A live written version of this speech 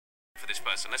for this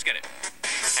person. Let's get it.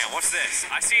 Hang on, what's this?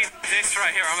 I see this right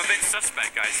here. I'm a bit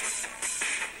suspect, guys.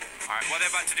 Alright, what are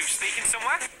they about to do? Sneaking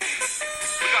somewhere?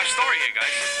 We got a story here,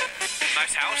 guys.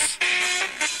 Nice house.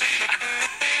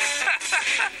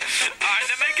 Alright,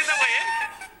 they're making their way in.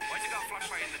 Why's it got a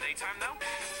flashlight in the daytime now?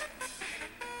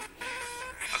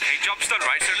 Okay, job's done,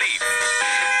 right? So leave.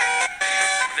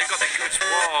 They got their goods.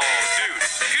 Whoa, dude.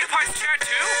 PewDiePie's chair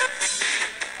too?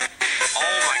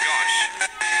 Oh my gosh.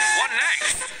 What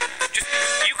next? Just,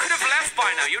 you could have left by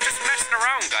now. You're just messing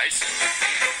around, guys.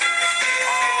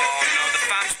 Oh no, the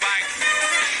fam's back.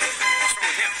 What's wrong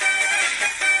with him?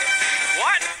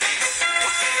 What?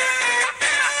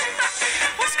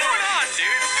 What's going on,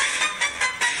 dude?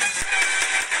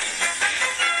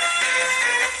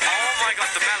 Oh my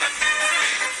god, the melon.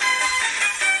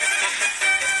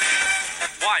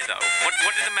 Why though?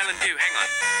 What did the melon do? Hang on.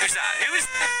 Who's that? Who is...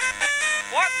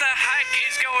 What the heck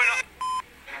is going on?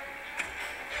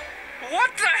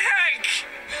 What the heck?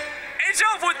 It's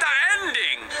up with that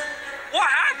ending. What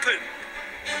happened?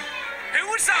 Who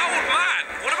was that old man?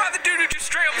 What about the dude who just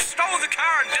straight up stole the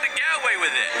car and didn't get away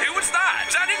with it? Who was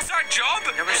that? Is that an inside job?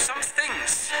 There are some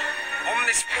things on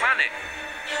this planet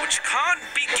which can't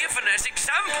be given as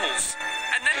examples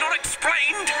and they're not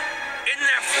explained in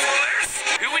their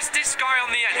fullest. Who is this guy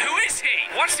on the end? Who is he?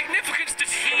 What significance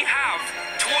does he have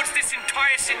towards this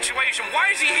entire situation?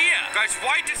 Why is he here? Guys,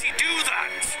 why does he do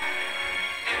that?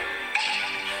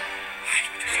 Why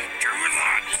does he do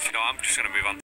that? No, I'm just gonna move on.